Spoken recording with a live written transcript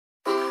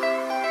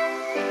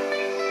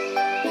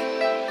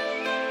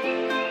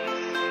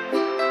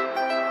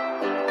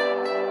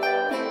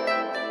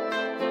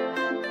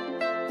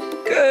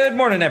Good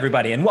morning,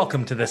 everybody, and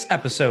welcome to this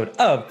episode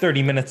of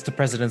 30 Minutes to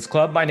President's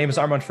Club. My name is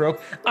Armand Farouk.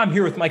 I'm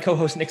here with my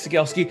co-host, Nick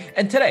Sigelski,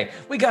 and today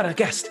we got a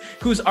guest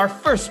who's our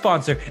first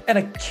sponsor and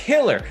a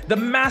killer, the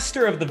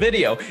master of the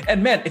video.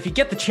 And man, if you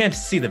get the chance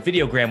to see the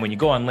videogram when you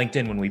go on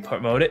LinkedIn when we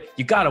promote it,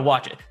 you gotta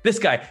watch it. This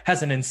guy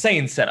has an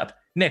insane setup.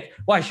 Nick,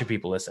 why should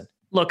people listen?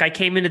 Look, I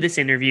came into this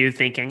interview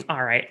thinking,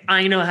 all right,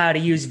 I know how to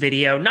use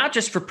video, not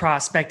just for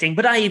prospecting,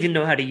 but I even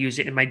know how to use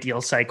it in my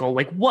deal cycle.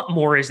 Like, what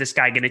more is this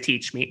guy going to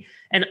teach me?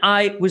 And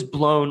I was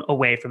blown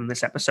away from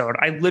this episode.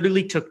 I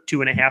literally took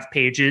 2.5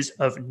 pages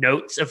of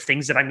notes of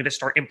things that I'm going to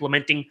start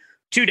implementing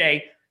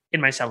today in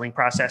my selling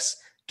process.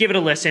 Give it a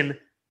listen.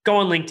 Go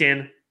on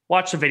LinkedIn.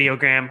 Watch the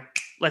videogram.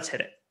 Let's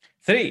hit it.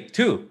 3,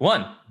 2,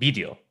 1,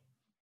 video.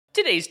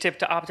 Today's tip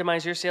to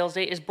optimize your sales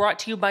day is brought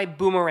to you by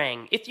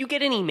Boomerang. If you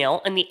get an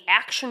email and the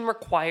action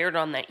required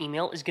on that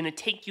email is going to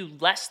take you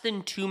less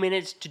than 2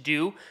 minutes to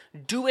do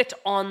it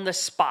on the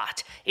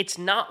spot. It's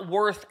not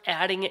worth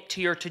adding it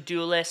to your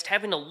to-do list,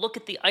 having to look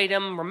at the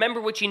item,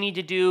 remember what you need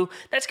to do.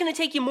 That's going to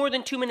take you more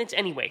than 2 minutes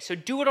anyway, so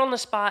do it on the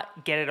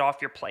spot, get it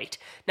off your plate.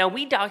 Now,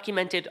 we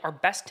documented our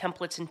best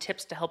templates and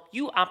tips to help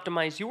you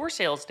optimize your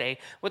sales day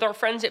with our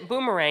friends at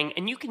Boomerang,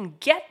 and you can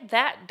get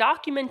that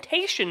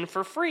documentation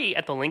for free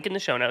at the link in the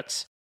show notes.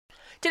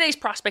 Today's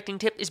prospecting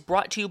tip is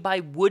brought to you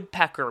by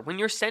Woodpecker. When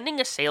you're sending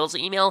a sales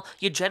email,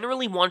 you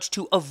generally want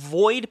to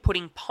avoid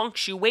putting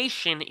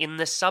punctuation in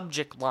the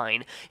subject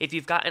line. If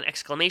you've got an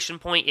exclamation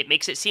point, it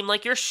makes it seem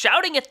like you're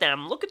shouting at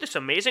them. Look at this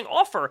amazing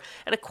offer.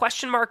 And a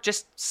question mark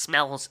just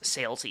smells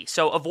salesy.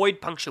 So avoid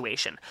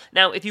punctuation.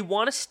 Now, if you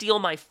want to steal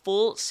my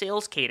full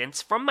sales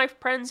cadence from my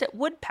friends at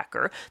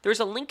Woodpecker, there's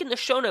a link in the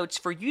show notes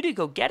for you to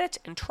go get it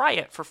and try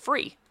it for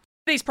free.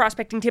 Today's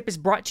prospecting tip is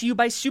brought to you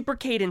by Super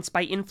Cadence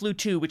by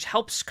Influ2, which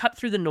helps cut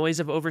through the noise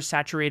of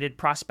oversaturated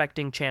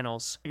prospecting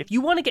channels. If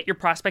you want to get your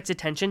prospects'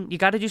 attention, you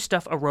got to do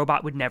stuff a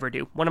robot would never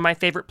do. One of my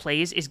favorite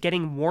plays is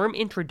getting warm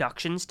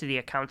introductions to the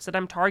accounts that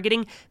I'm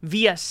targeting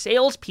via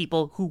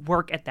salespeople who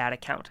work at that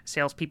account.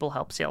 Salespeople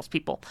help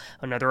salespeople.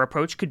 Another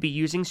approach could be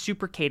using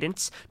Super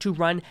Cadence to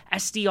run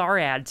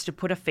SDR ads to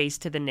put a face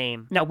to the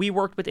name. Now, we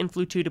worked with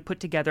Influ2 to put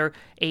together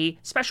a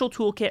special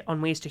toolkit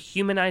on ways to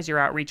humanize your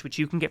outreach, which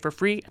you can get for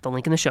free at the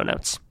link in the show notes.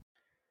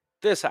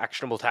 This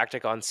actionable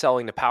tactic on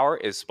selling to power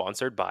is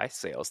sponsored by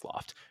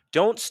SalesLoft.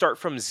 Don't start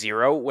from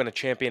zero when a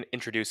champion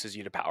introduces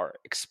you to power.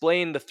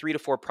 Explain the 3 to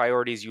 4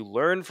 priorities you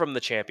learn from the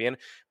champion,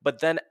 but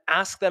then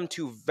ask them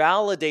to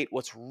validate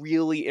what's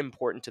really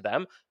important to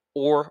them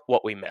or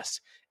what we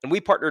missed. And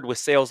we partnered with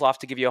SalesLoft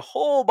to give you a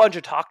whole bunch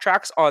of talk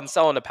tracks on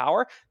selling to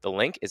power. The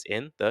link is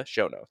in the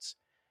show notes.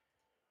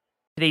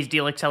 Today's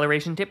deal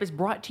acceleration tip is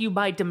brought to you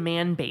by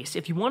Demandbase.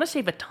 If you want to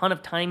save a ton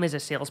of time as a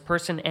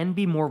salesperson and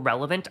be more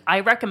relevant, I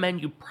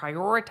recommend you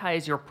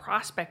prioritize your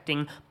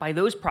prospecting by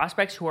those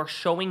prospects who are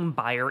showing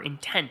buyer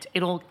intent.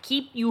 It'll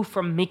keep you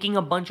from making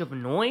a bunch of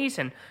noise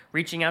and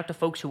reaching out to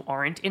folks who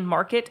aren't in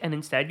market, and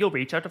instead you'll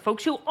reach out to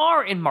folks who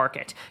are in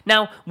market.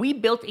 Now, we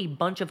built a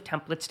bunch of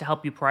templates to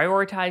help you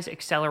prioritize,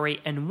 accelerate,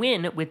 and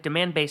win with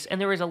Demandbase,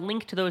 and there is a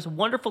link to those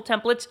wonderful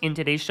templates in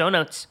today's show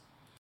notes.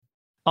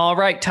 All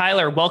right,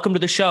 Tyler, welcome to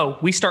the show.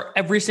 We start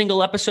every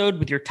single episode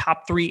with your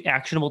top 3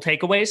 actionable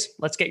takeaways.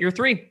 Let's get your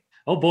 3.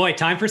 Oh boy,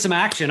 time for some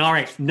action. All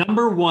right,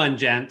 number 1,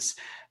 gents,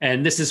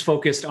 and this is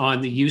focused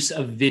on the use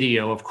of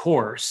video, of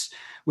course,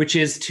 which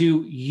is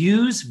to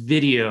use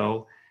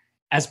video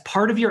as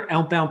part of your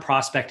outbound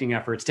prospecting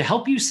efforts to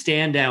help you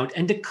stand out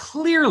and to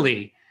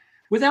clearly,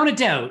 without a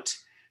doubt,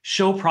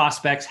 show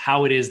prospects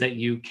how it is that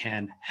you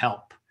can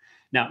help.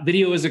 Now,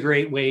 video is a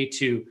great way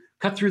to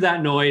cut through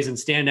that noise and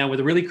stand out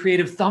with a really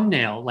creative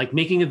thumbnail, like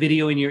making a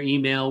video in your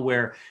email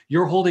where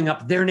you're holding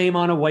up their name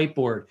on a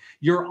whiteboard.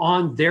 You're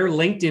on their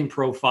LinkedIn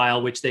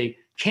profile, which they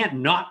can't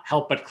not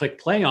help but click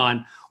play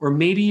on. Or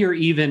maybe you're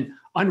even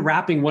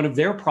unwrapping one of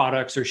their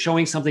products or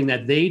showing something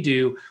that they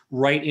do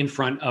right in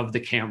front of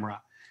the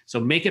camera. So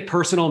make it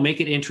personal,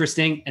 make it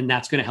interesting, and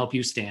that's going to help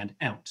you stand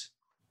out.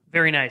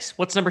 Very nice.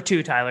 What's number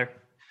 2, Tyler?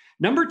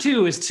 Number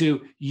 2 is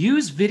to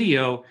use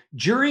video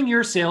during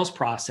your sales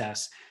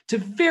process to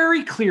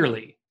very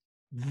clearly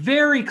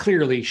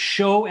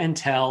show and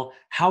tell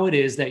how it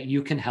is that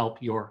you can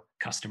help your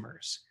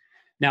customers.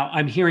 Now,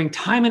 I'm hearing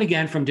time and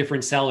again from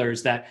different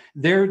sellers that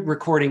they're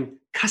recording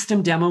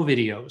custom demo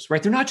videos,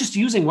 right? They're not just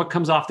using what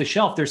comes off the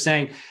shelf. They're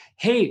saying,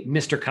 hey,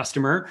 Mr.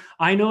 Customer,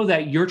 I know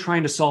that you're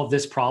trying to solve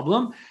this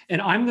problem,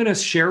 and I'm going to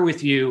share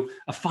with you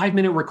a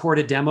 5-minute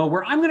recorded demo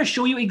where I'm going to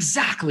show you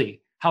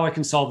exactly how I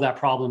can solve that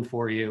problem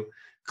for you,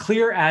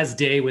 clear as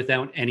day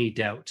without any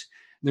doubt.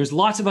 There's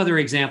lots of other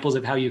examples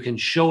of how you can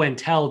show and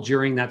tell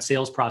during that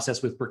sales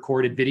process with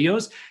recorded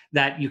videos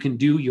that you can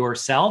do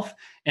yourself,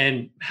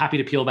 and happy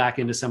to peel back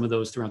into some of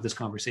those throughout this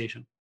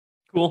conversation.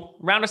 Cool.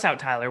 Round us out,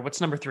 Tyler.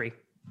 What's number 3?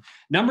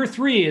 Number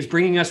 3 is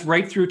bringing us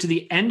right through to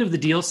the end of the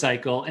deal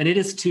cycle, and it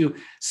is to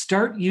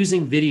start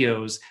using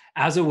videos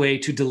as a way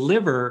to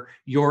deliver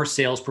your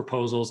sales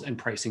proposals and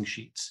pricing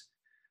sheets.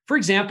 For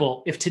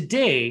example, if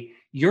today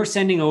you're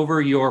sending over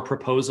your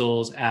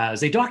proposals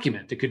as a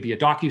document, it could be a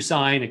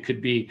DocuSign, it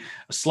could be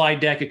a slide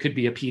deck, it could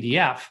be a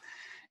PDF.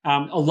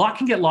 A lot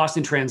can get lost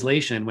in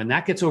translation when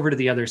that gets over to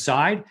the other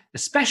side,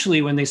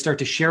 especially when they start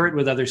to share it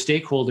with other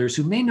stakeholders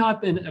who may not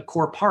have been a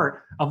core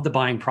part of the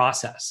buying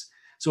process.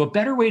 So a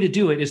better way to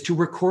do it is to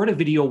record a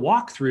video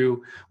walkthrough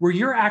where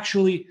you're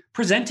actually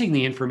presenting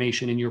the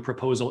information in your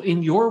proposal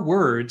in your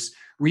words,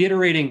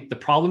 reiterating the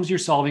problems you're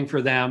solving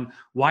for them,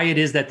 why it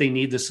is that they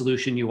need the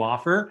solution you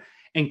offer,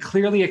 and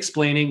clearly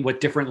explaining what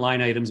different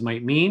line items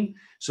might mean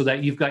so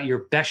that you've got your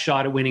best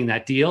shot at winning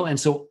that deal. And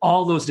so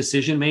all those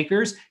decision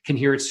makers can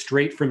hear it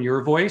straight from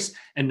your voice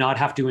and not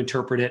have to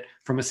interpret it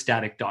from a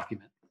static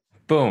document.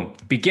 Boom.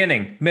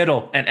 Beginning,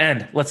 middle, and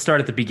end. Let's start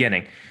at the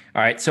beginning.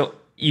 All right. So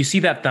you see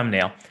that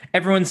thumbnail.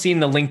 Everyone's seen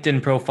the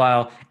LinkedIn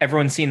profile.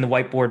 Everyone's seen the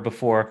whiteboard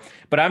before,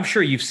 but I'm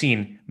sure you've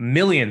seen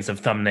millions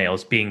of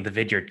thumbnails being the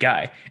Vidyard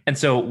guy. And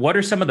so what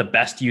are some of the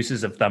best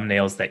uses of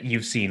thumbnails that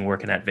you've seen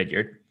working at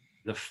Vidyard?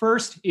 The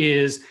first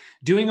is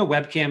doing a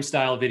webcam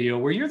style video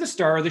where you're the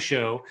star of the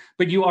show,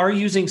 but you are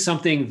using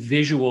something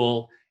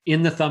visual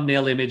in the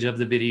thumbnail image of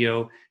the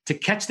video to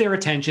catch their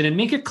attention and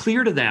make it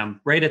clear to them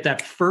right at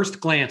that first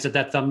glance at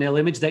that thumbnail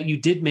image that you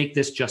did make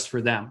this just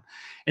for them.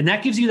 And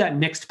that gives you that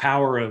mixed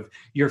power of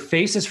your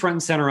face is front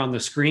and center on the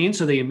screen.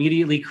 So they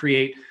immediately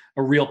create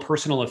a real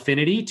personal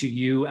affinity to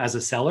you as a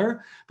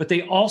seller, but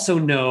they also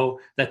know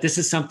that this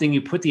is something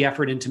you put the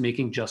effort into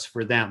making just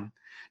for them.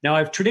 Now,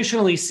 I've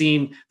traditionally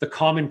seen the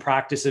common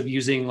practice of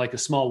using like a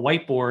small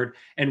whiteboard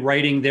and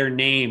writing their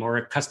name or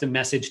a custom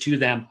message to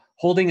them,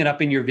 holding it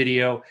up in your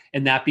video,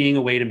 and that being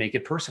a way to make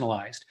it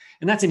personalized.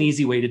 And that's an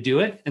easy way to do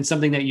it and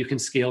something that you can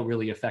scale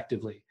really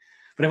effectively.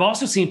 But I've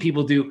also seen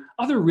people do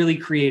other really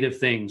creative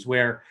things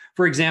where,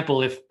 for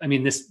example,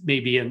 this may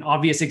be an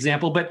obvious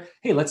example, but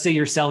hey, let's say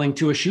you're selling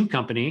to a shoe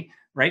company,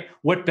 right?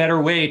 What better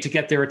way to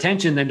get their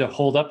attention than to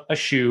hold up a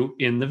shoe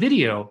in the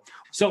video?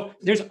 So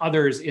there's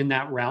others in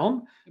that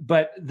realm,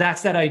 but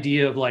that's that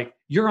idea of like,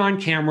 you're on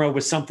camera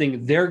with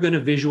something they're going to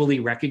visually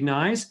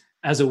recognize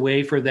as a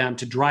way for them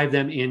to drive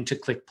them in to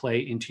click play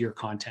into your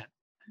content.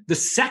 The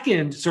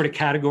second sort of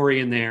category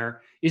in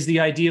there is the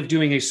idea of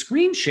doing a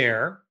screen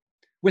share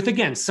with,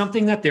 again,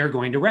 something that they're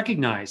going to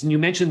recognize. And you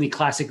mentioned the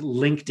classic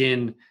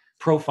LinkedIn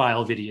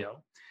profile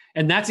video.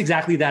 And that's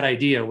exactly that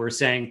idea. We're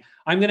saying,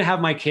 I'm going to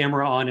have my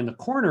camera on in the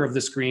corner of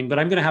the screen, but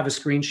I'm going to have a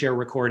screen share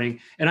recording.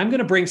 And I'm going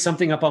to bring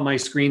something up on my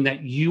screen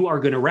that you are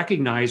going to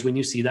recognize when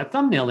you see that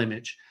thumbnail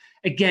image.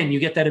 Again, you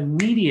get that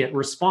immediate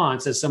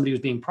response as somebody who's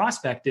being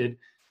prospected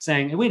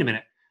saying, hey, wait a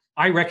minute,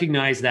 I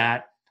recognize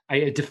that.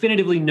 I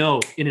definitively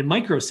know in a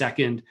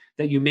microsecond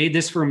that you made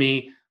this for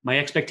me. My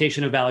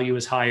expectation of value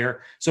is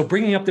higher. So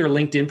bringing up their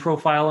LinkedIn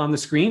profile on the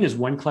screen is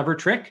one clever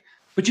trick,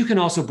 but you can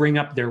also bring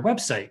up their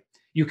website.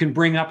 You can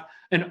bring up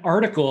an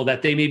article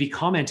that they maybe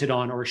commented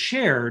on or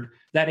shared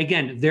that,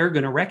 again, they're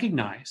going to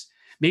recognize.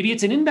 Maybe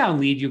it's an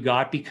inbound lead you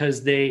got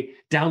because they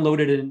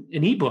downloaded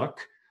an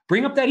ebook.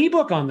 Bring up that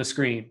ebook on the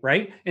screen,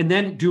 right? And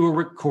then do a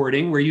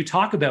recording where you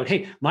talk about,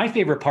 hey, my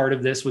favorite part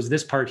of this was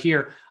this part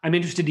here. I'm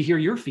interested to hear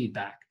your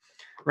feedback.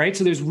 Right?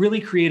 So there's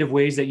really creative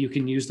ways that you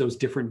can use those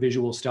different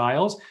visual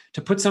styles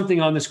to put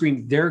something on the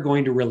screen they're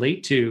going to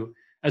relate to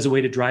as a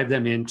way to drive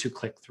them in to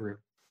click through.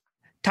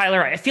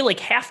 Tyler, I feel like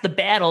half the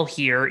battle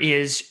here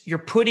is you're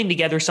putting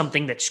together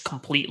something that's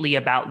completely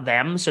about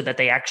them so that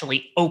they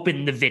actually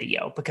open the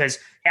video, because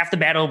half the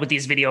battle with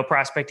these video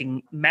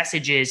prospecting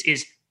messages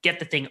is get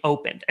the thing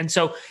opened. And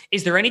so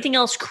is there anything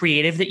else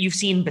creative that you've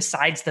seen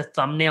besides the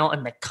thumbnail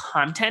and the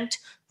content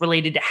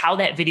related to how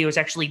that video is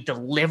actually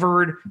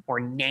delivered or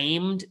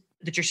named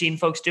that you're seeing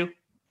folks do?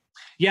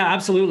 Yeah,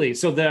 absolutely.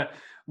 So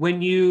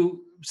when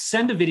you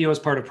send a video as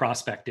part of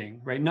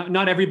prospecting, right?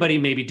 Not everybody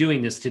may be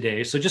doing this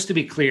today. So just to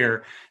be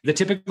clear, the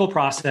typical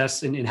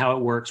process in how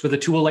it works with a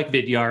tool like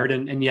Vidyard,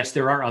 and yes,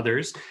 there are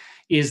others,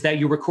 is that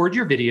you record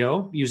your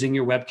video using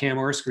your webcam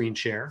or a screen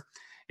share,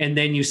 and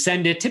then you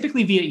send it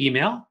typically via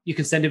email. You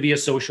can send it via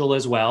social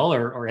as well,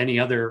 or any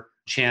other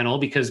channel,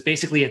 because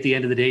basically at the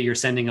end of the day, you're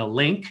sending a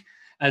link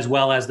as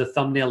well as the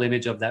thumbnail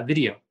image of that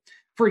video.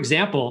 For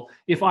example,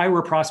 if I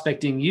were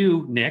prospecting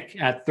you, Nick,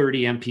 at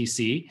 30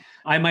 MPC,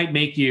 I might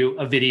make you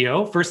a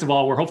video, first of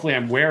all, where hopefully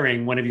I'm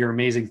wearing one of your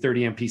amazing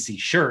 30 MPC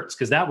shirts,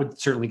 because that would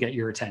certainly get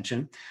your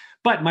attention.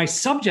 But my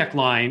subject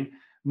line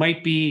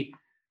might be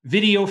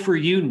video for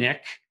you,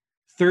 Nick,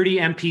 30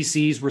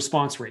 MPC's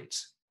response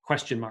rates, ?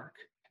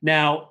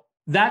 Now,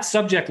 that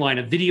subject line,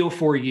 a video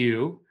for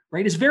you,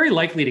 right, is very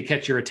likely to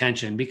catch your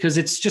attention because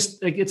it's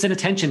just like, it's an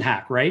attention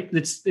hack, right?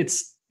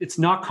 It's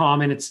not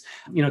common. It's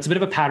a bit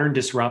of a pattern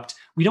disrupt.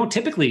 We don't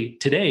typically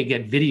today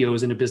get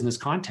videos in a business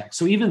context.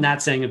 So even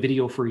that saying a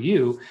video for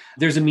you,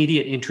 there's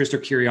immediate interest or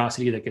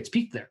curiosity that gets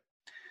piqued there.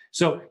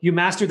 So you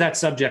master that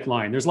subject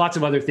line. There's lots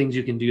of other things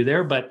you can do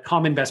there, but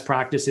common best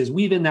practice is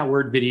weave in that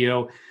word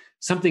video.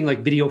 Something like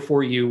video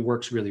for you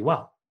works really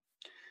well.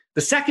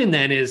 The second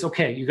then is,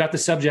 okay, you got the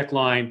subject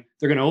line,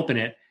 they're going to open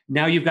it.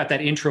 Now you've got that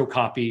intro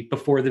copy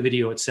before the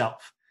video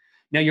itself.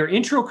 Now your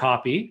intro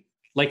copy,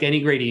 like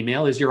any great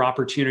email, is your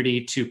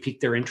opportunity to pique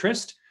their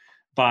interest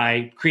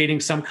by creating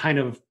some kind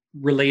of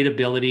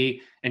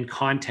relatability and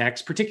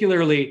context,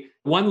 particularly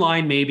one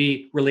line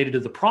maybe related to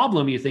the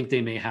problem you think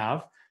they may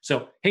have.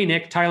 So, hey,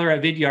 Nick, Tyler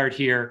at Vidyard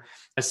here.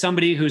 As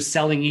somebody who's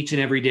selling each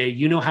and every day,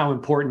 you know how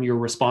important your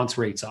response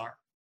rates are.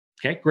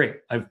 Okay, great.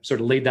 I've sort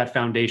of laid that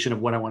foundation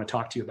of what I want to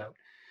talk to you about.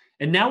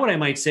 And now what I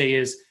might say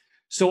is,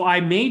 so I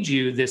made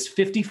you this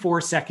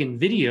 54-second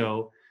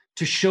video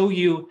to show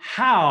you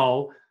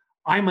how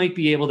I might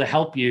be able to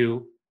help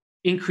you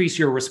increase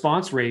your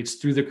response rates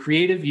through the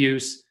creative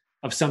use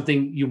of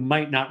something you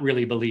might not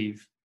really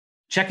believe.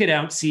 Check it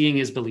out. Seeing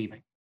is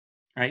believing,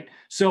 right?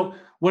 So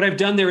what I've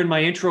done there in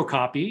my intro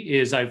copy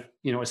is I've,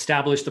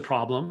 established the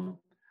problem.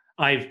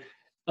 I've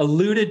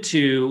alluded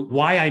to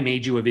why I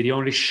made you a video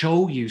and to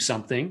show you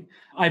something.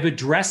 I've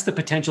addressed the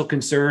potential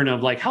concern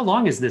of like, how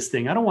long is this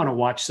thing? I don't want to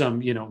watch some,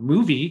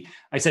 movie.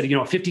 I said, a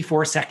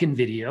 54-second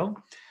video.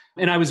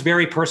 And I was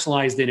very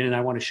personalized in it. And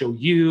I want to show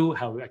you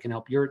how I can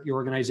help your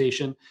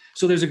organization.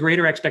 So there's a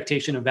greater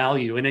expectation of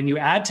value. And then you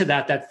add to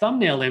that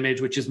thumbnail image,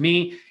 which is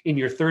me in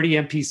your 30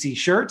 MPC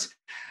shirt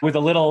with a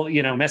little,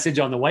 message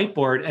on the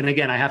whiteboard. And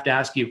again, I have to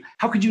ask you,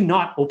 how could you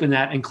not open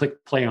that and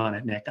click play on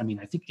it, Nick? I mean,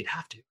 I think you'd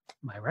have to.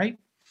 Am I right?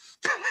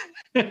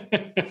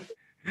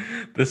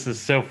 This is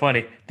so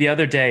funny. The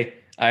other day,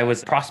 I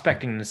was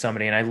prospecting to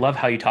somebody, and I love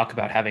how you talk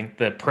about having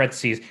the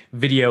parentheses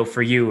video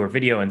for you or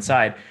video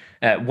inside.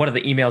 One of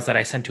the emails that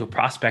I sent to a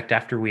prospect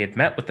after we had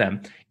met with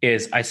them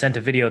is I sent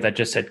a video that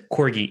just said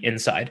corgi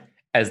inside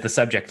as the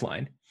subject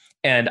line.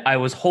 And I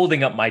was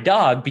holding up my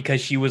dog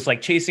because she was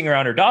like chasing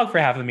around her dog for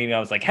half of the meeting. I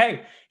was like,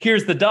 hey,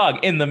 here's the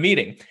dog in the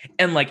meeting.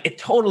 And like, it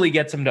totally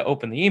gets him to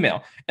open the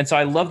email. And so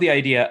I love the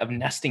idea of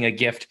nesting a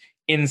gift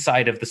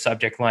inside of the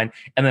subject line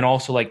and then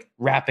also like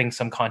wrapping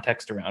some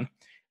context around.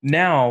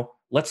 Now,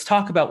 let's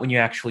talk about when you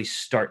actually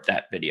start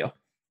that video.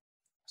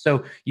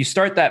 So you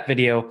start that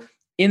video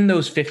in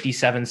those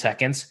 57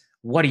 seconds.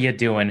 What are you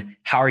doing?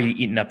 How are you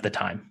eating up the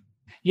time?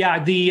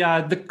 Yeah,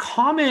 the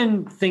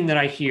common thing that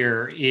I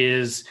hear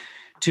is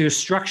to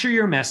structure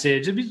your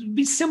message. It'd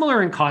be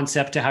similar in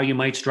concept to how you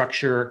might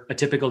structure a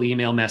typical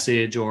email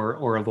message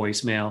or a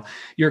voicemail.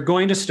 You're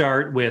going to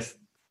start with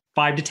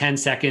 5 to 10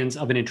 seconds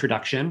of an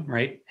introduction,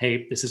 right?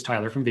 Hey, this is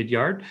Tyler from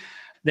Vidyard.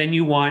 Then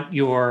you want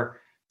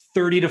your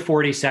 30 to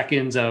 40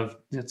 seconds of,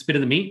 it's a bit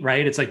of the meat,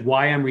 right? It's like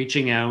why I'm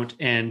reaching out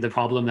and the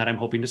problem that I'm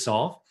hoping to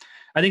solve.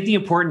 I think the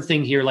important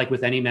thing here, like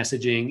with any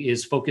messaging,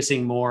 is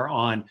focusing more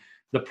on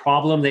the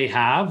problem they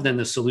have than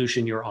the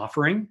solution you're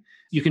offering.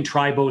 You can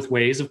try both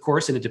ways, of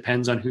course, and it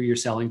depends on who you're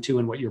selling to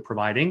and what you're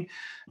providing.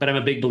 But I'm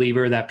a big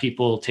believer that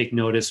people take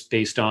notice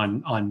based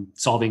on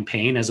solving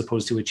pain as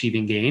opposed to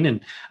achieving gain.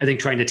 And I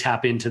think trying to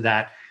tap into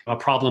that a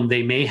problem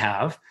they may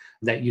have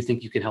that you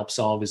think you can help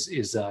solve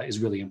is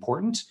really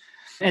important.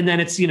 And then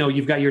it's,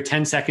 you've got your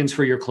 10 seconds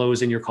for your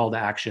close and your call to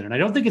action. And I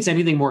don't think it's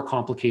anything more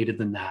complicated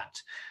than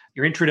that.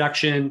 Your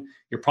introduction,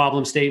 your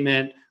problem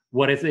statement,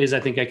 what it is I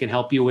think I can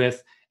help you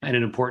with, and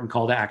an important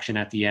call to action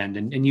at the end.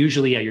 And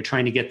usually, you're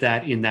trying to get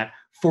that in that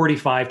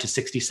 45 to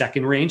 60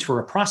 second range for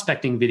a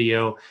prospecting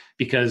video,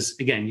 because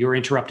again, you're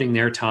interrupting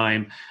their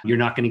time. You're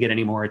not going to get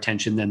any more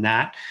attention than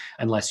that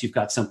unless you've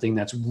got something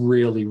that's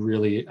really,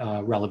 really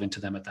relevant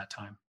to them at that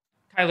time.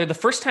 Tyler, the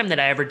first time that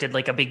I ever did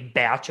like a big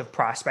batch of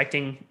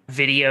prospecting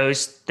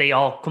videos, they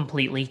all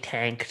completely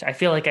tanked. I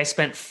feel like I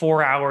spent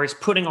 4 hours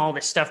putting all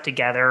this stuff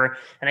together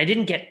and I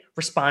didn't get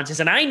responses.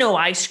 And I know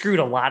I screwed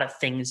a lot of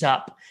things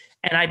up.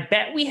 And I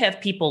bet we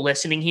have people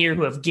listening here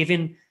who have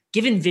given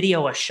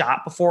video a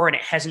shot before and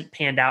it hasn't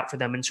panned out for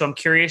them. And so I'm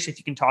curious if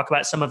you can talk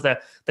about some of the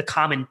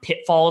common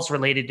pitfalls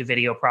related to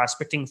video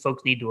prospecting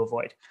folks need to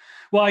avoid.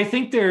 Well, I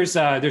think there's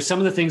some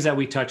of the things that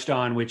we touched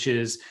on, which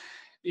is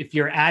if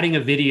you're adding a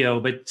video,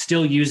 but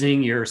still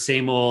using your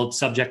same old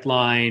subject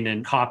line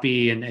and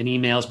copy and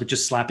emails, but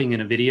just slapping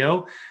in a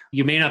video,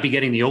 you may not be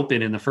getting the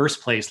open in the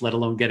first place, let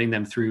alone getting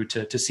them through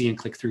to see and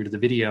click through to the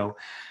video.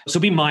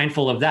 So be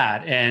mindful of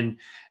that. And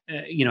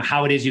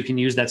how it is you can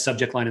use that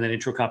subject line and that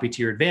intro copy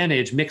to your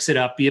advantage, mix it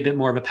up, be a bit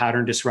more of a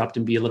pattern disrupt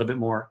and be a little bit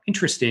more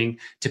interesting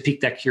to pique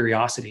that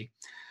curiosity.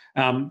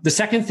 The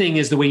second thing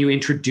is the way you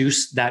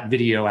introduce that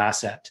video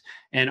asset.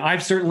 And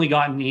I've certainly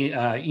gotten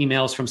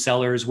emails from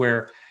sellers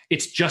where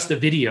it's just a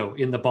video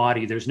in the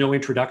body. There's no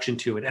introduction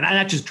to it. And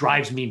that just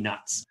drives me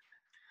nuts.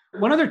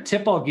 One other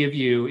tip I'll give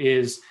you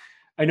is,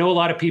 I know a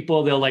lot of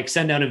people, they'll like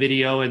send down a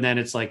video and then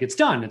it's like, it's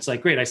done. It's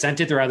like, great, I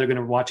sent it. They're either going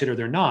to watch it or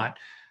they're not.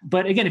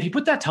 But again, if you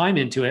put that time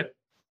into it,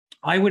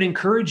 I would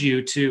encourage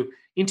you to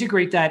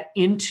integrate that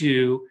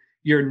into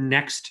your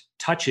next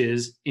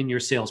touches in your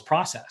sales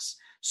process.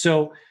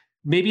 So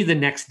maybe the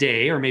next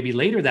day or maybe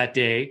later that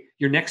day,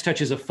 your next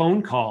touch is a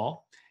phone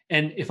call.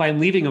 And if I'm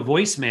leaving a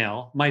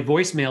voicemail, my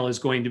voicemail is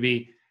going to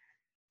be,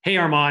 hey,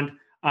 Armand,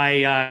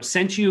 I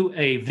sent you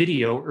a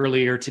video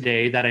earlier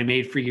today that I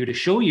made for you to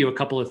show you a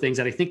couple of things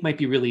that I think might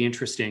be really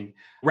interesting.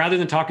 Rather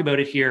than talk about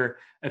it here,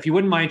 if you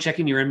wouldn't mind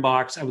checking your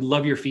inbox, I would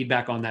love your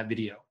feedback on that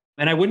video.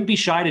 And I wouldn't be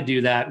shy to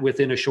do that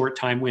within a short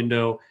time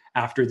window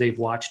after they've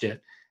watched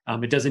it.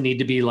 It doesn't need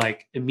to be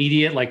like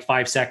immediate, like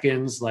 5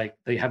 seconds, like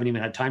they haven't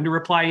even had time to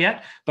reply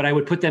yet, but I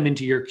would put them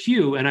into your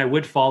queue and I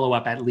would follow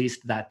up at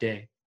least that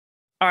day.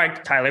 All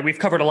right, Tyler, we've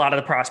covered a lot of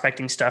the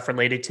prospecting stuff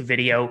related to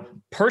video.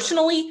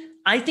 Personally,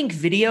 I think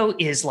video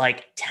is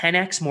like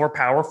 10x more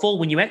powerful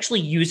when you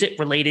actually use it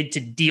related to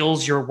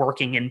deals you're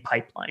working in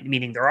pipeline,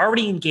 meaning they're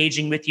already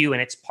engaging with you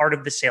and it's part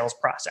of the sales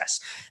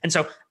process. And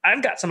so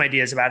I've got some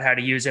ideas about how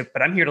to use it,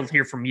 but I'm here to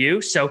hear from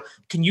you. So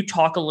can you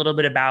talk a little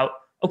bit about,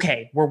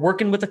 okay, we're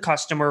working with a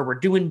customer, we're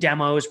doing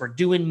demos, we're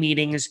doing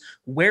meetings.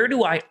 Where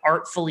do I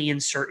artfully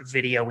insert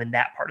video in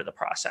that part of the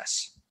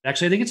process?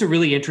 Actually, I think it's a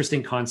really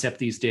interesting concept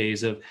these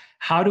days of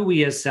how do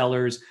we as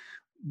sellers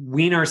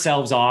wean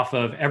ourselves off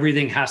of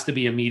everything has to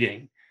be a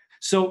meeting.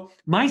 So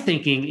my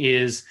thinking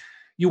is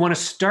you want to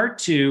start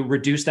to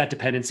reduce that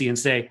dependency and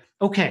say,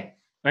 okay,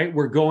 right,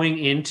 we're going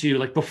into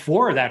like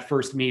before that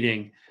first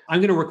meeting,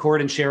 I'm going to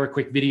record and share a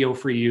quick video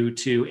for you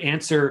to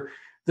answer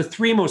the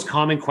 3 most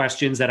common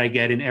questions that I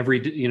get in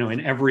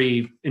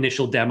every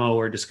initial demo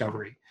or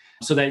discovery,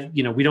 so that,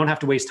 we don't have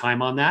to waste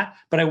time on that.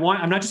 But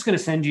I'm not just going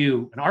to send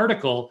you an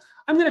article.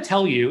 I'm going to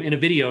tell you in a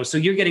video, so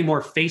you're getting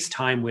more face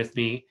time with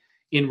me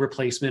in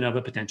replacement of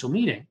a potential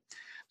meeting.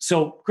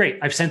 So great.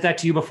 I've sent that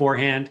to you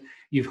beforehand.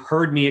 You've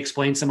heard me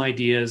explain some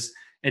ideas.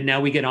 And now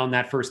we get on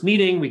that first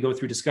meeting. We go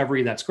through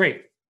discovery. That's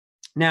great.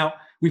 Now,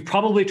 we're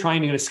probably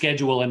trying to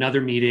schedule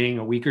another meeting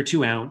a week or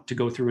 2 out to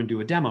go through and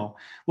do a demo.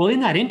 Well, in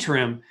that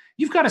interim,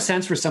 you've got a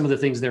sense for some of the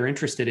things they're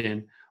interested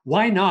in.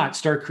 Why not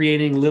start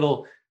creating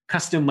little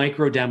custom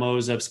micro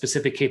demos of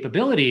specific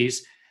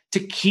capabilities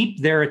to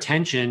keep their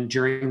attention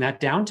during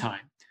that downtime,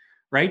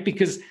 right?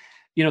 Because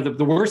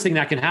the worst thing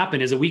that can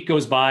happen is a week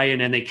goes by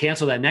and then they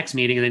cancel that next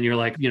meeting. And then you're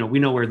like, we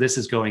know where this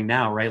is going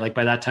now, right? Like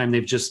by that time,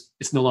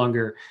 it's no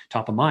longer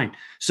top of mind.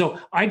 So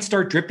I'd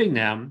start dripping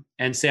them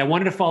and say, I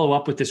wanted to follow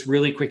up with this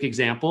really quick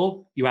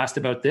example. You asked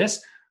about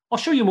this. I'll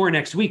show you more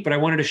next week, but I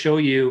wanted to show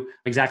you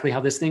exactly how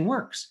this thing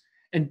works.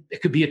 And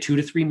it could be a 2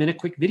 to 3 minute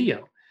quick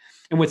video.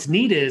 And what's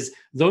neat is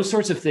those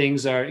sorts of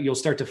things you'll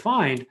start to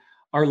find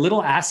are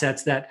little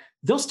assets that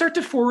they'll start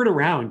to forward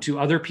around to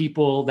other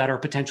people that are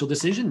potential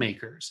decision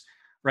makers.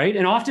 Right.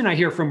 And often I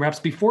hear from reps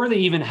before they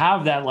even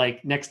have that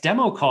next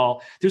demo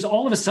call, there's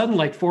all of a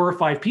sudden 4 or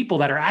 5 people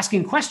that are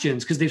asking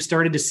questions because they've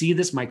started to see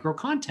this micro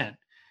content.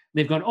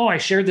 They've gone, oh, I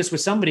shared this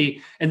with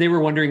somebody and they were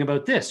wondering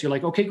about this. You're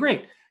like, okay,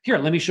 great. Here,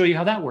 let me show you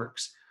how that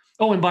works.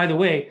 Oh, and by the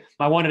way,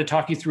 I wanted to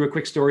talk you through a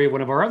quick story of one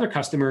of our other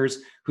customers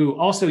who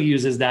also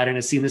uses that and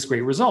has seen this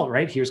great result,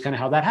 right? Here's kind of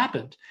how that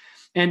happened.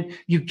 And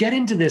you get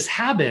into this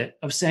habit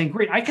of saying,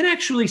 great, I can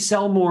actually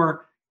sell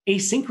more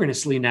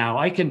asynchronously now.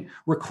 I can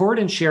record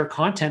and share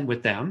content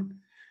with them.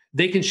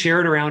 They can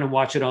share it around and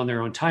watch it on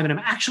their own time. And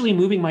I'm actually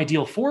moving my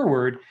deal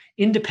forward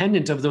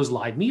independent of those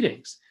live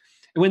meetings.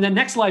 And when the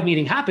next live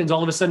meeting happens,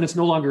 all of a sudden it's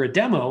no longer a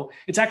demo.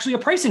 It's actually a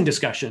pricing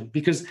discussion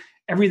because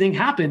everything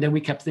happened and we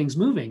kept things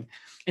moving.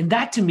 And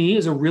that to me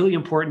is a really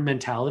important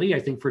mentality, I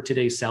think, for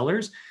today's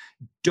sellers.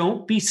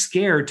 Don't be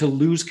scared to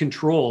lose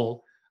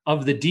control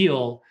of the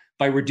deal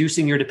by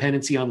reducing your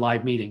dependency on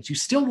live meetings. You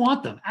still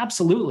want them,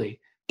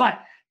 absolutely. But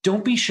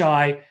don't be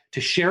shy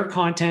to share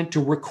content, to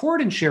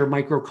record and share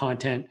micro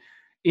content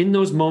in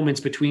those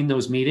moments between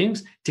those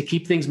meetings to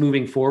keep things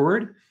moving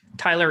forward.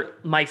 Tyler,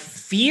 my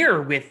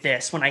fear with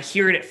this, when I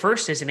hear it at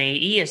first as an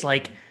AE, is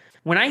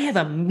when I have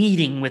a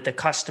meeting with a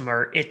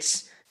customer,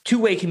 it's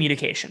 2-way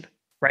communication,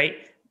 right?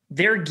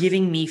 They're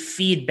giving me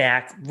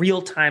feedback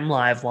real-time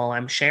live while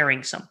I'm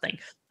sharing something.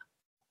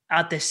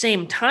 At the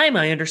same time,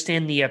 I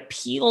understand the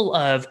appeal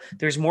of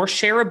there's more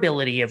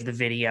shareability of the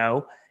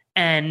video,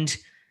 and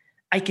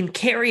I can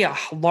carry a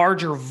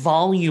larger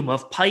volume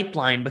of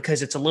pipeline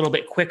because it's a little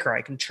bit quicker.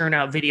 I can churn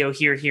out video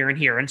here, here, and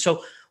here. And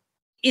so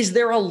is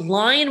there a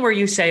line where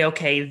you say,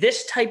 okay,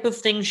 this type of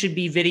thing should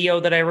be video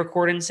that I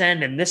record and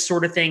send, and this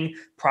sort of thing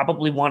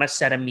probably want to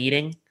set a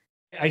meeting?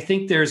 I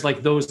think there's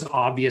those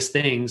obvious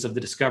things of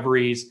the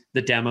discoveries,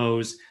 the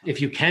demos.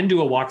 If you can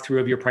do a walkthrough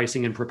of your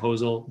pricing and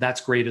proposal, that's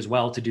great as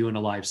well to do in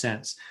a live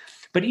sense.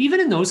 But even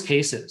in those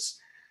cases,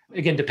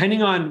 again,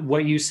 depending on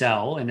what you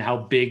sell and how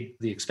big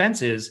the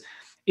expense is,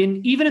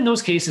 even in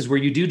those cases where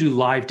you do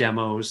live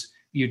demos,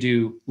 you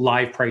do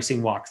live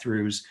pricing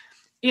walkthroughs,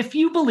 if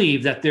you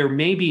believe that there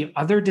may be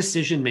other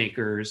decision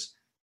makers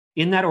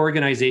in that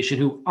organization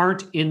who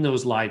aren't in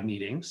those live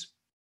meetings,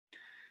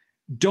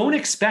 don't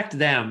expect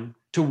them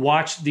to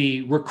watch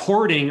the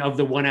recording of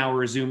the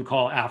 1-hour Zoom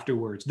call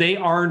afterwards. They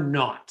are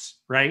not,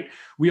 right?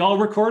 We all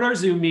record our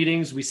Zoom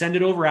meetings. We send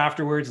it over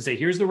afterwards and say,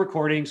 here's the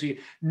recording. So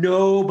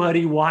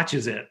nobody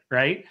watches it,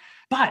 right?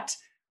 But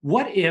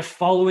what if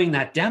following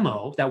that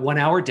demo, that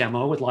 1-hour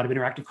demo with a lot of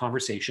interactive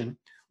conversation,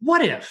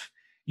 what if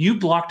you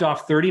blocked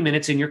off 30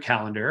 minutes in your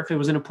calendar, if it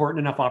was an important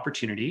enough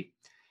opportunity,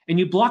 and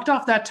you blocked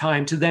off that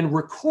time to then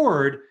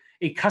record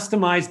a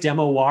customized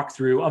demo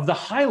walkthrough of the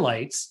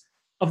highlights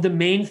of the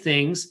main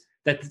things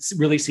that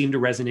really seemed to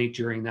resonate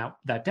during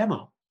that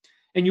demo.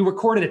 And you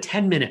recorded a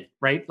 10-minute,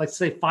 right? Let's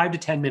say 5 to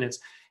 10 minutes.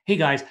 Hey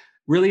guys,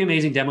 really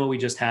amazing demo we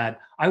just had.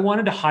 I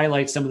wanted to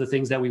highlight some of the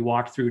things that we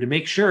walked through to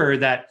make sure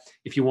that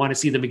if you want to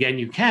see them again,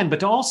 you can,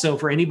 but to also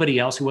for anybody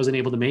else who wasn't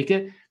able to make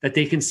it, that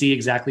they can see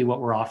exactly what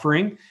we're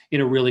offering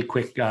in a really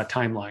quick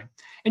timeline.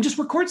 And just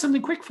record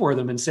something quick for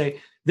them and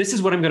say, this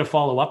is what I'm going to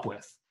follow up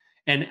with.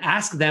 and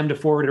ask them to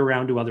forward it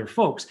around to other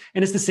folks.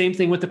 And it's the same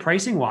thing with the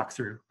pricing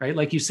walkthrough, right?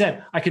 Like you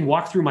said, I can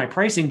walk through my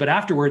pricing, but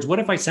afterwards, what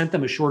if I sent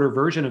them a shorter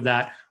version of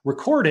that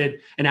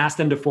recorded and asked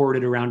them to forward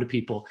it around to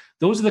people?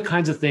 Those are the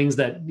kinds of things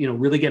that,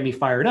 really get me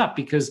fired up,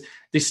 because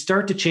they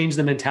start to change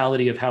the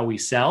mentality of how we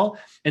sell,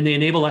 and they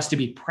enable us to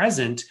be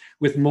present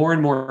with more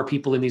and more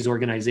people in these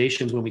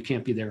organizations when we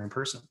can't be there in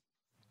person.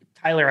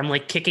 Tyler, I'm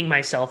like kicking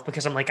myself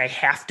because I'm like, I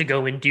have to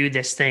go and do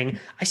this thing.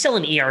 I sell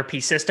an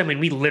ERP system and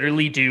we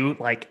literally do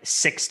like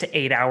 6 to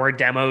 8 hour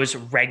demos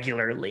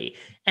regularly.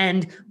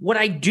 And what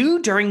I do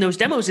during those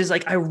demos is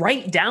like, I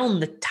write down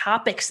the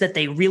topics that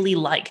they really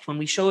liked. When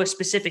we show a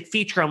specific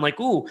feature, I'm like,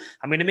 ooh,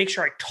 I'm going to make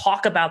sure I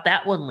talk about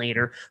that one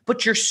later.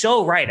 But you're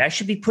so right. I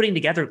should be putting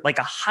together like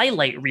a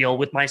highlight reel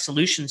with my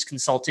solutions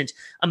consultant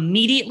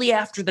immediately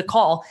after the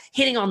call,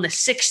 hitting on the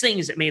 6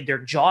 things that made their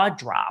jaw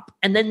drop.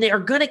 And then they're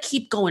going to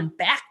keep going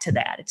back to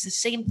that. It's the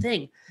same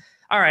thing.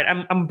 All right,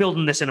 I'm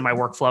building this into my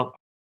workflow.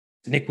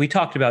 Nick, we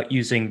talked about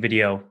using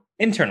video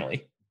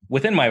internally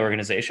within my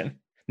organization,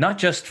 not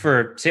just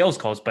for sales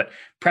calls, but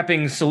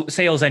prepping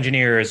sales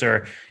engineers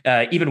or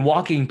even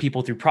walking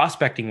people through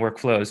prospecting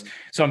workflows.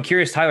 So I'm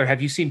curious, Tyler,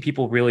 have you seen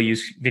people really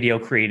use video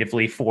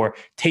creatively for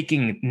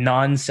taking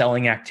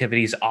non-selling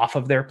activities off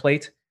of their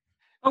plate?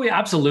 Oh yeah,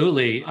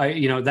 absolutely.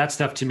 That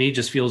stuff to me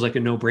just feels like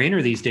a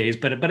no-brainer these days,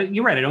 but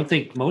you're right. I don't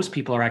think most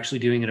people are actually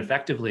doing it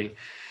effectively.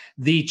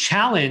 The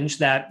challenge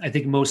that I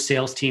think most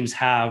sales teams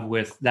have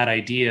with that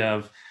idea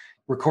of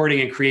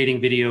recording and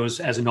creating videos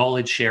as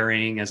knowledge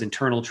sharing, as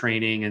internal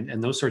training,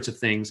 and those sorts of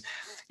things,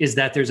 is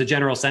that there's a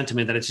general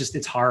sentiment that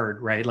it's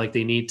hard, right? Like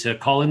they need to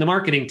call in the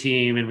marketing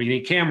team and we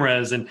need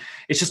cameras, and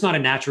it's just not a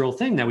natural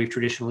thing that we've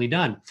traditionally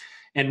done.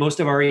 And most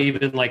of our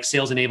even like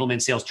sales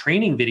enablement, sales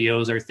training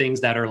videos are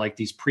things that are like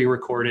these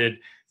pre-recorded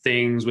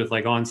things with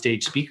like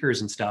on-stage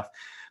speakers and stuff.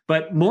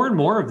 But more and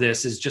more of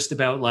this is just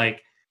about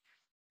like,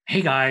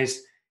 hey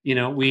guys,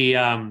 here's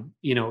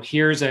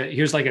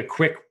like a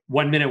quick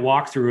 1-minute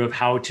walkthrough of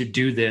how to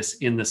do this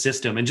in the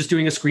system, and just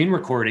doing a screen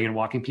recording and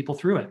walking people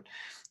through it.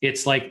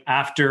 It's like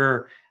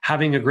after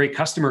having a great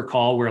customer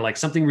call where like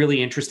something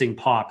really interesting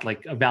popped,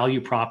 like a value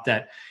prop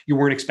that you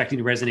weren't expecting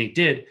to resonate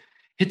did,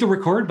 hit the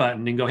record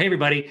button and go, hey,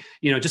 everybody,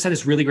 just had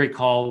this really great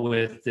call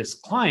with this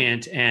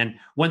client. And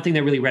one thing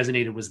that really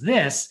resonated was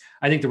this.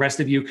 I think the rest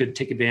of you could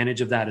take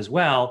advantage of that as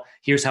well.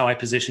 Here's how I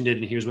positioned it,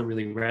 and here's what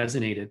really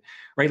resonated,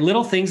 right?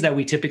 Little things that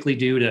we typically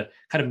do to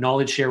kind of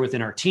knowledge share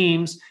within our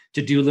teams,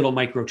 to do little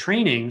micro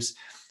trainings.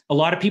 A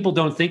lot of people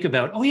don't think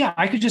about, oh yeah,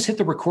 I could just hit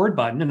the record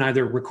button and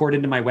either record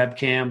into my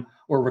webcam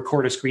or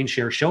record a screen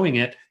share showing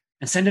it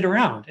and send it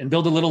around and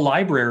build a little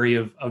library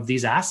of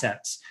these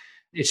assets.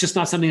 It's just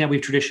not something that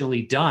we've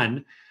traditionally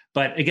done.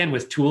 But again,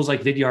 with tools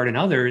like Vidyard and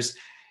others,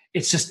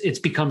 it's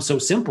become so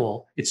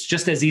simple. It's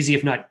just as easy,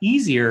 if not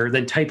easier,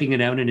 than typing it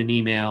out in an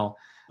email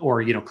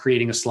or,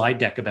 creating a slide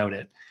deck about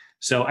it.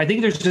 So I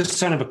think there's just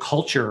kind of a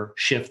culture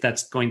shift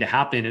that's going to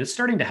happen, and it's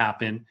starting to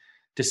happen,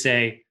 to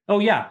say, oh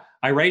yeah,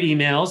 I write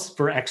emails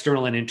for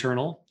external and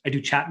internal. I do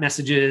chat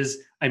messages.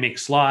 I make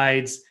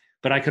slides,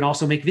 but I can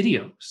also make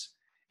videos.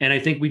 And I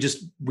think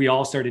we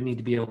all started to need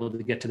to be able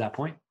to get to that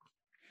point.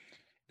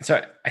 So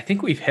I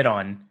think we've hit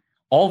on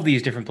all of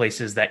these different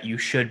places that you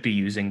should be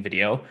using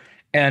video.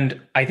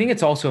 And I think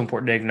it's also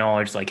important to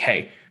acknowledge, like,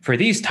 hey, for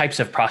these types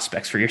of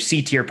prospects, for your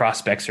C-tier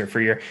prospects or for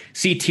your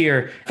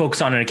C-tier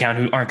folks on an account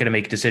who aren't going to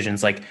make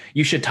decisions, like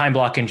you should time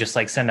block and just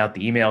like send out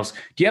the emails.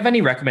 Do you have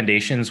any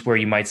recommendations where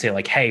you might say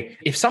like, hey,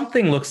 if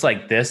something looks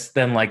like this,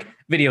 then like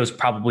video is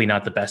probably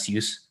not the best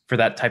use for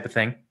that type of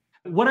thing?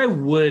 What I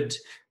would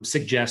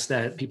suggest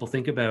that people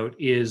think about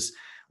is,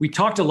 we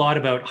talked a lot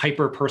about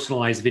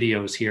hyper-personalized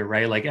videos here,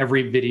 right? Like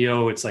every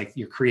video, it's like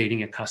you're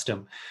creating it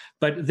custom.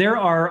 But there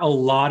are a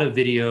lot of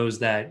videos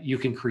that you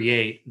can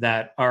create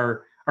that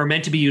are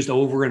meant to be used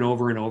over and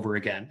over and over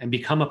again and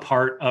become a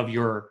part of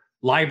your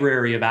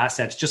library of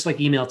assets, just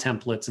like email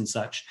templates and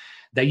such,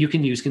 that you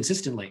can use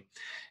consistently.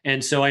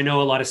 And so I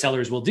know a lot of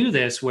sellers will do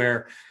this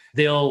where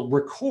they'll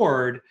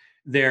record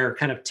their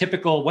kind of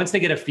typical, once they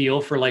get a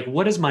feel for like,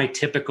 what does my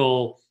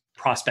typical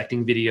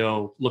prospecting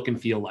video look and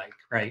feel like,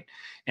 right?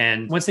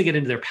 And once they get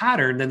into their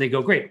pattern, then they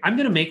go, great, I'm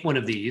going to make one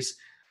of these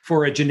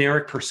for a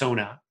generic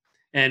persona.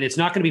 And it's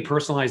not going to be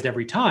personalized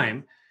every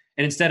time.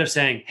 And instead of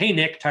saying, hey,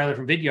 Nick, Tyler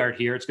from Vidyard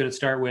here, it's going to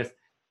start with,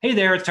 hey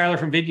there, it's Tyler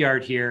from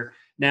Vidyard here.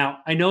 Now,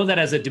 I know that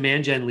as a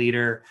demand gen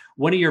leader,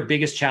 one of your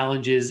biggest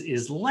challenges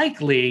is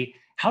likely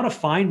how to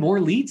find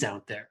more leads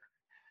out there.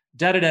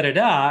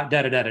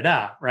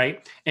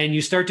 Right? And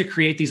you start to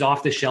create these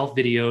off-the-shelf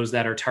videos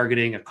that are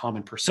targeting a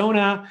common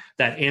persona,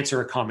 that answer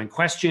a common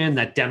question,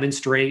 that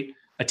demonstrate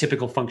a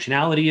typical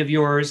functionality of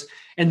yours.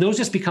 And those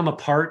just become a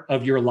part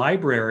of your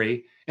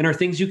library and are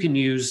things you can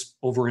use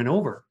over and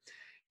over.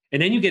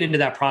 And then you get into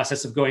that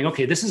process of going,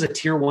 okay, this is a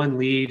tier 1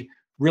 lead,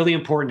 really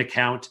important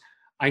account.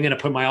 I'm going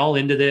to put my all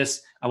into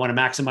this. I want to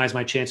maximize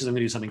my chances. I'm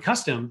going to do something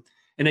custom.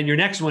 And then your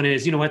next one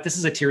is, you know what, this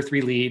is a tier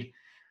 3 lead.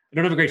 I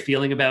don't have a great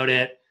feeling about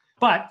it,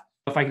 but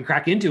if I can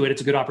crack into it,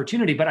 it's a good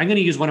opportunity. But I'm going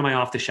to use one of my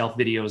off-the-shelf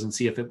videos and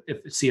see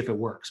if it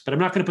works. But I'm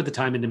not going to put the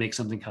time in to make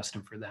something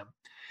custom for them.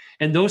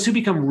 And those who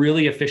become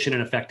really efficient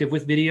and effective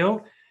with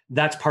video,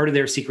 that's part of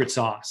their secret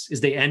sauce,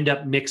 is they end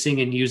up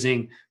mixing and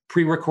using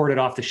pre-recorded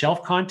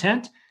off-the-shelf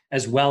content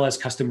as well as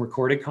custom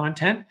recorded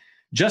content,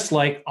 just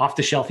like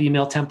off-the-shelf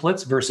email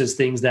templates versus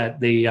things that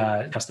they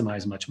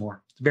customize much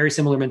more. It's a very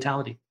similar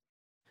mentality.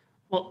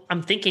 Well,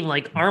 I'm thinking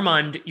like,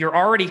 Armand, you're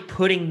already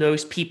putting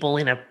those people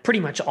in a pretty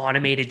much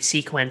automated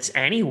sequence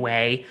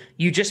anyway.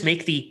 You just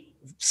make the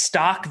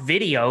stock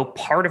video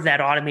part of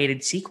that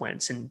automated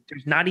sequence, and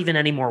there's not even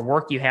any more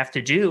work you have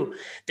to do.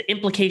 The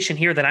implication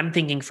here that I'm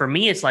thinking for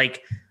me is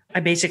like, I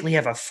basically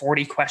have a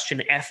 40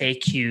 question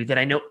FAQ that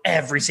I know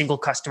every single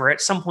customer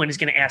at some point is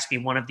going to ask me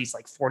one of these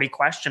like 40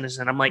 questions.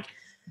 And I'm like,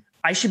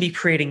 I should be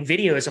creating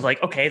videos of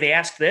like, okay, they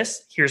asked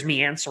this, here's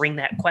me answering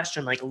that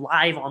question like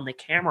live on the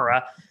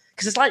camera.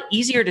 Because it's a lot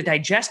easier to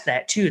digest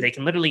that too. They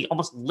can literally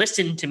almost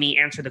listen to me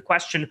answer the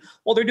question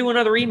while they're doing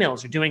other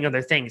emails or doing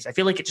other things. I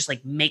feel like it just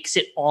like makes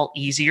it all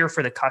easier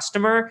for the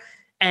customer.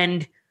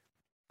 And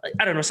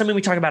I don't know, something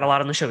we talk about a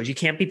lot on the show is you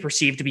can't be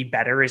perceived to be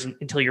better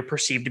until you're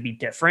perceived to be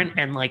different.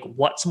 And like,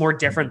 what's more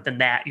different than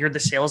that? You're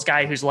the sales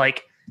guy who's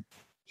like,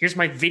 here's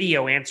my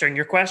video answering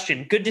your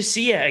question. Good to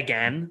see you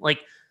again. Like,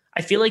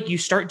 I feel like you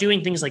start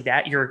doing things like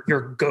that,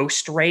 your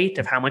ghost rate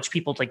of how much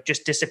people like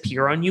just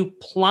disappear on you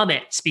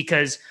plummets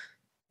because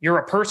you're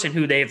a person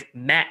who they've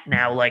met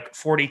now like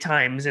 40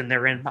 times in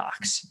their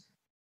inbox.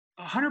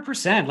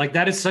 100%. Like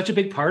that is such a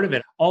big part of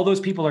it. All those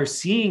people are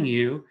seeing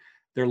you.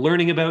 They're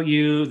learning about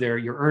you.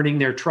 You're earning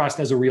their trust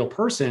as a real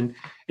person.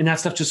 And that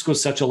stuff just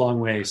goes such a long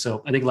way.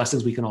 So I think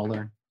lessons we can all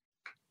learn.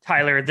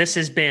 Tyler, this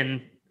has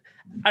been,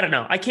 I don't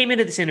know. I came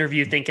into this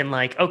interview thinking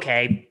like,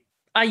 okay,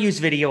 I use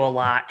video a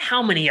lot.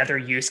 How many other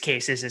use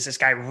cases is this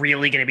guy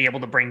really going to be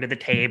able to bring to the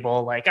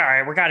table? Like, all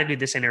right, we got to do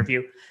this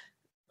interview.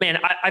 Man,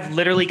 I've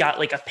literally got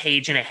like a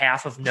page and a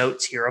half of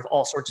notes here of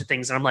all sorts of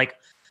things. And I'm like,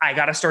 I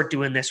got to start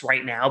doing this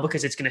right now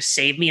because it's going to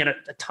save me a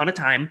ton of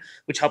time,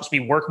 which helps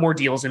me work more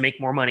deals and make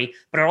more money.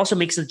 But it also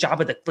makes the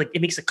job of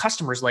it makes the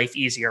customer's life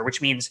easier,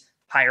 which means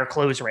higher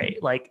close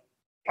rate. Like,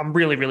 I'm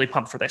really, really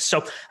pumped for this.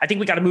 So I think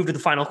we got to move to the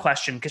final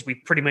question because we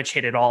pretty much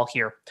hit it all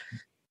here.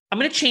 I'm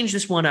going to change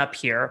this one up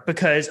here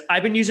because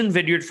I've been using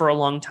Vidyard for a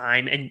long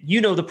time and you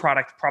know the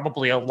product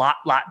probably a lot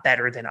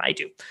better than I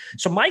do.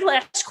 So my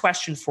last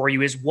question for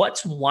you is,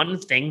 what's one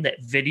thing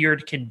that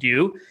Vidyard can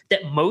do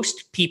that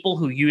most people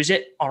who use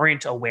it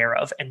aren't aware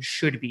of and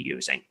should be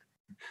using?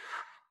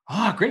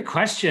 Oh, great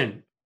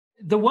question.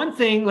 The one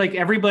thing, like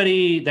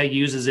everybody that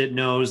uses it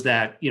knows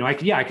that,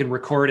 I can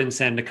record and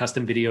send a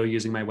custom video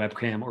using my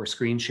webcam or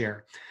screen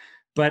share.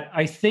 But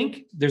I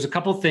think there's a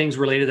couple of things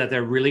related that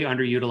they're really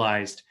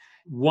underutilized.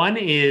 One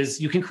is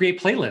you can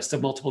create playlists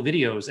of multiple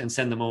videos and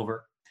send them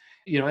over.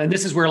 And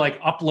this is where like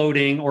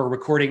uploading or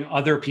recording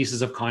other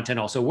pieces of content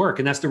also work.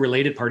 And that's the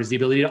related part, is the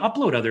ability to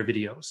upload other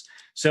videos.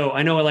 So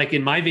I know like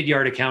in my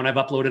Vidyard account, I've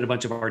uploaded a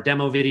bunch of our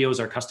demo videos,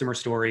 our customer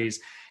stories,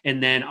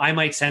 and then I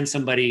might send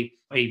somebody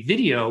a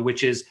video,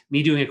 which is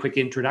me doing a quick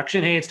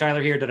introduction. Hey, it's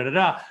Tyler here.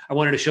 I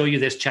wanted to show you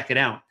this. Check it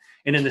out.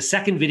 And then the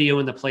second video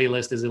in the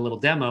playlist is a little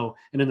demo.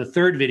 And then the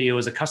third video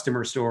is a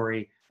customer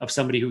story of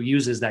somebody who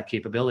uses that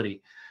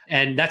capability.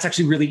 And that's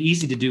actually really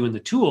easy to do in the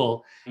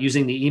tool.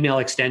 Using the email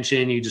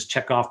extension, you just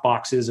check off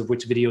boxes of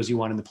which videos you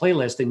want in the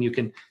playlist, and you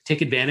can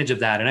take advantage of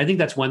that. And I think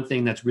that's one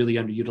thing that's really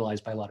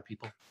underutilized by a lot of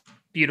people.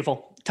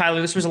 Beautiful.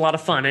 Tyler, this was a lot of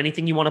fun.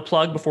 Anything you want to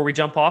plug before we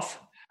jump off?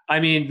 I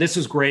mean, this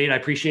was great. I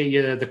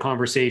appreciate the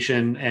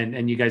conversation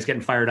and you guys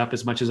getting fired up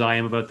as much as I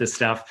am about this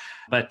stuff.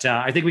 But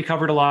I think we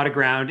covered a lot of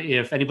ground.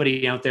 If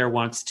anybody out there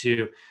wants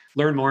to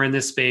learn more in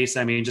this space,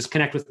 I mean, just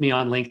connect with me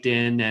on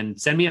LinkedIn and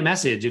send me a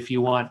message if you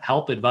want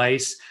help,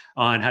 advice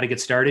on how to get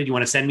started. You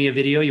want to send me a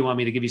video, you want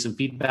me to give you some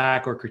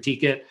feedback or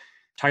critique it,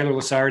 Tyler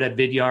Lessard at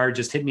Vidyard,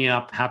 just hit me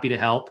up. Happy to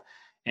help.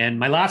 And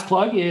my last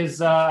plug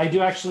is I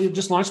do actually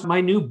just launched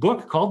my new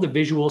book called The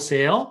Visual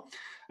Sale,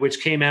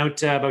 which came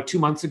out about 2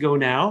 months ago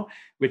now,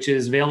 which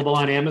is available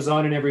on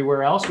Amazon and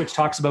everywhere else, which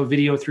talks about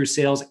video through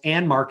sales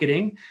and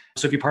marketing.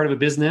 So if you're part of a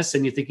business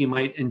and you think you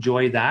might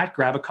enjoy that,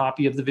 grab a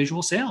copy of The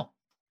Visual Sale.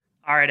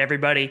 All right,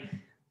 everybody.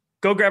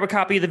 Go grab a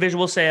copy of The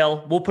Visual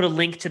Sale. We'll put a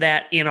link to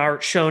that in our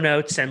show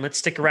notes, and let's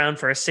stick around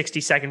for a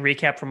 60-second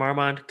recap from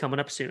Armand coming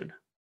up soon.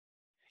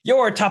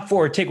 Your top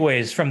 4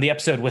 takeaways from the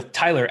episode with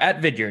Tyler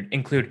at Vidyard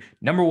include: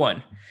 number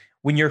 1,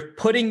 when you're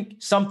putting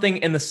something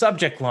in the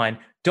subject line,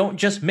 don't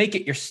just make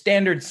it your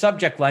standard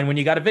subject line when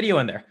you got a video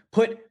in there.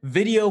 Put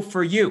video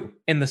for you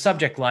in the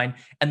subject line,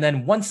 and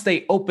then once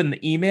they open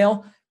the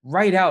email,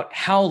 write out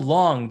how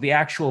long the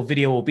actual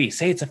video will be.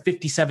 Say it's a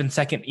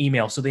 57-second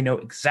email so they know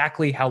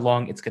exactly how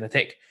long it's going to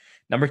take.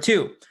 Number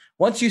 2,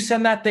 once you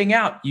send that thing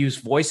out,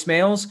 use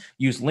voicemails,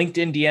 use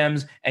LinkedIn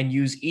DMs, and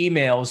use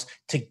emails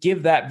to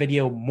give that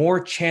video more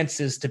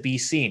chances to be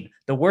seen.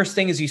 The worst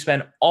thing is you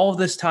spend all of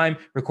this time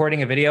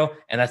recording a video,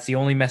 and that's the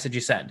only message you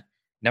send.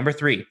 Number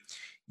 3,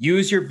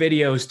 use your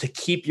videos to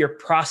keep your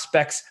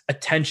prospects'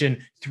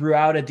 attention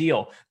throughout a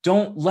deal.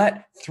 Don't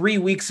let 3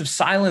 weeks of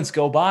silence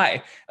go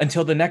by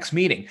until the next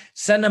meeting.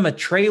 Send them a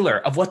trailer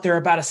of what they're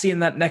about to see in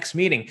that next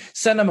meeting.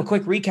 Send them a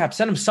quick recap.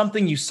 Send them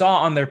something you saw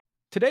on their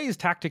Today's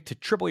tactic to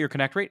triple your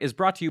connect rate is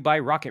brought to you by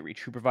RocketReach,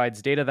 who provides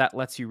data that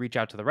lets you reach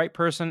out to the right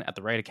person at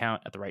the right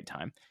account at the right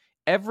time.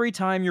 Every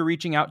time you're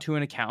reaching out to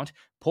an account,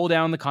 pull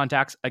down the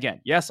contacts.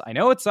 Again, yes, I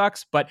know it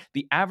sucks, but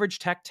the average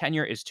tech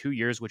tenure is 2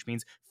 years, which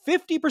means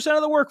 50%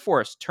 of the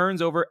workforce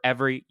turns over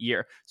every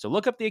year. So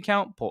look up the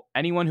account, pull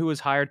anyone who was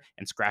hired,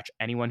 and scratch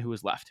anyone who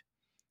was left.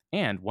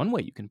 And one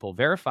way you can pull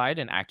verified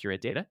and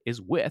accurate data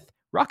is with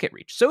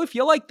RocketReach. So if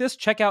you like this,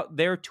 check out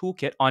their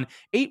toolkit on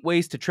 8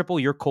 ways to triple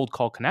your cold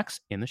call connects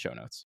in the show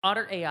notes.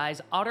 Otter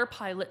AI's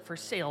Autopilot for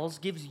Sales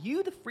gives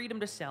you the freedom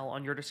to sell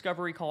on your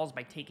discovery calls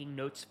by taking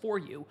notes for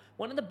you.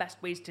 One of the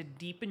best ways to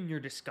deepen your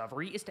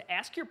discovery is to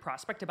ask your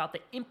prospect about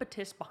the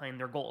impetus behind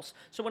their goals.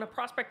 So when a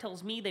prospect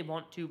tells me they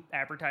want to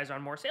advertise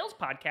on more sales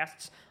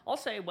podcasts, I'll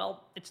say,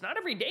 well, it's not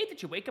every day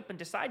that you wake up and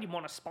decide you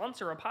want to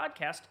sponsor a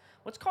podcast.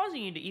 What's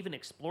causing you to even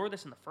explore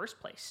this in the first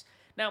place?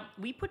 Now,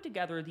 we put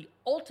together the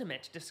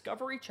ultimate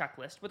discovery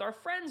checklist with our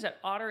friends at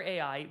Otter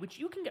AI, which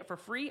you can get for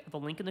free at the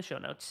link in the show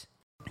notes.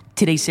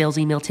 Today's sales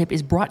email tip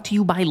is brought to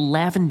you by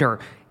Lavender.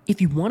 If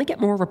you want to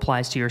get more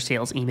replies to your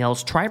sales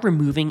emails, try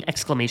removing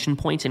exclamation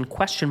points and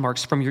question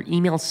marks from your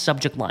email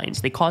subject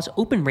lines. They cause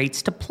open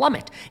rates to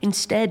plummet.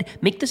 Instead,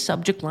 make the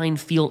subject line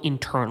feel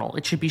internal.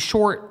 It should be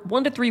short,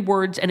 1 to 3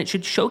 words, and it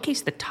should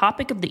showcase the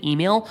topic of the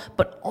email,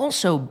 but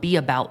also be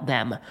about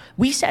them.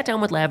 We sat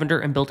down with Lavender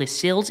and built a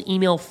sales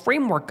email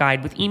framework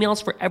guide with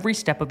emails for every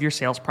step of your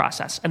sales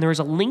process. And there is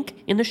a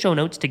link in the show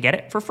notes to get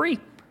it for free.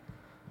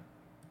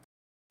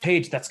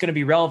 Page that's going to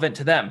be relevant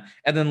to them.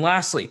 And then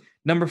lastly,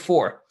 number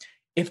 4,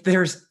 if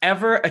there's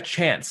ever a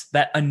chance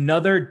that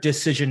another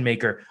decision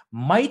maker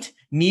might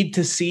need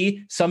to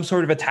see some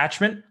sort of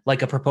attachment,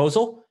 like a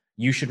proposal,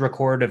 you should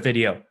record a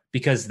video,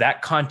 because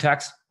that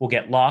context will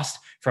get lost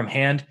from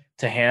hand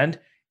to hand.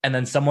 And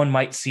then someone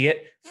might see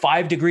it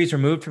 5 degrees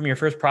removed from your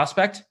first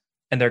prospect,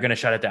 and they're going to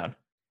shut it down.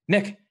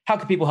 Nick, how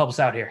can people help us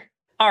out here?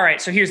 All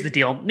right, so here's the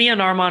deal. Me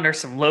and Armand are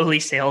some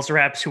lowly sales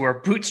reps who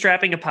are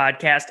bootstrapping a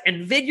podcast,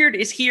 and Vidyard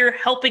is here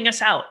helping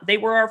us out. They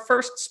were our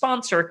first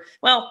sponsor,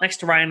 well, next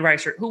to Ryan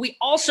Reichert, who we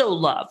also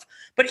love.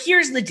 But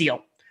here's the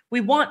deal.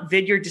 We want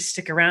Vidyard to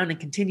stick around and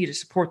continue to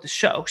support the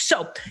show.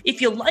 So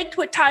if you liked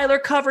what Tyler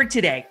covered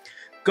today,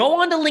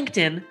 go onto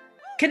LinkedIn,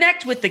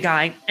 connect with the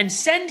guy, and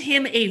send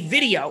him a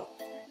video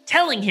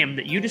telling him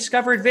that you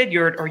discovered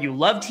Vidyard or you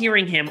loved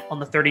hearing him on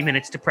the 30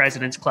 Minutes to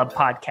President's Club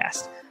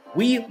podcast.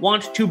 We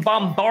want to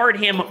bombard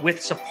him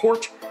with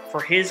support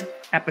for his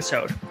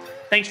episode.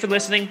 Thanks for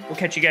listening. We'll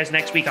catch you guys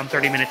next week on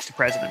 30 Minutes to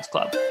President's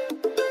Club.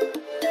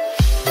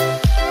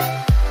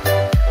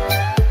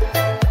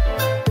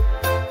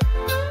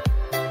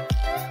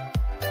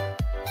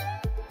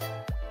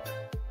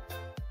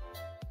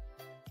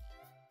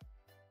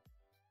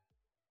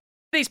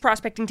 Today's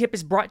prospecting tip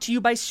is brought to you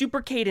by Super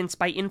Cadence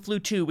by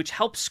Influ2, which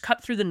helps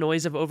cut through the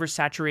noise of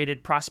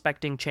oversaturated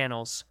prospecting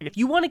channels. And if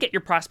you want to get your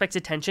prospects'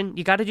 attention,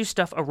 you got to do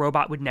stuff a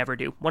robot would never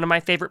do. One of my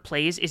favorite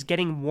plays is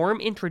getting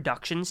warm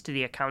introductions to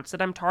the accounts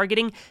that I'm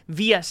targeting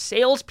via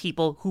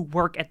salespeople who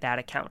work at that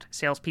account.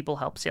 Salespeople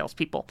help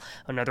salespeople.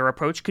 Another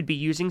approach could be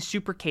using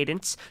Super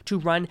Cadence to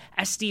run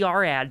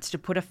SDR ads to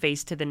put a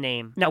face to the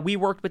name. Now, we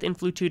worked with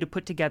Influ2 to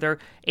put together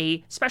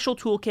a special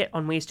toolkit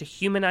on ways to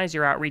humanize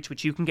your outreach,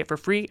 which you can get for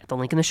free at the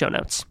link in the show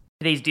notes.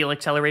 Today's deal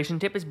acceleration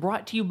tip is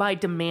brought to you by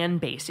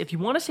Demandbase. If you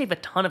want to save a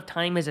ton of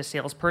time as a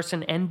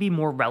salesperson and be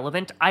more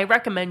relevant, I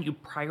recommend you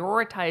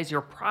prioritize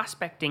your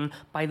prospecting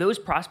by those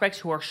prospects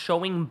who are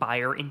showing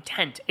buyer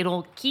intent.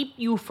 It'll keep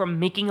you from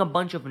making a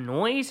bunch of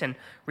noise and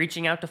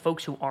reaching out to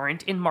folks who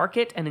aren't in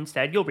market, and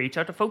instead you'll reach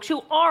out to folks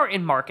who are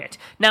in market.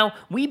 Now,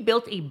 we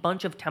built a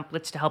bunch of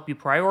templates to help you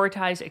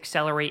prioritize,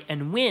 accelerate,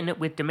 and win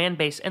with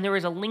Demandbase, and there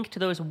is a link to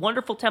those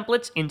wonderful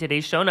templates in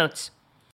today's show notes.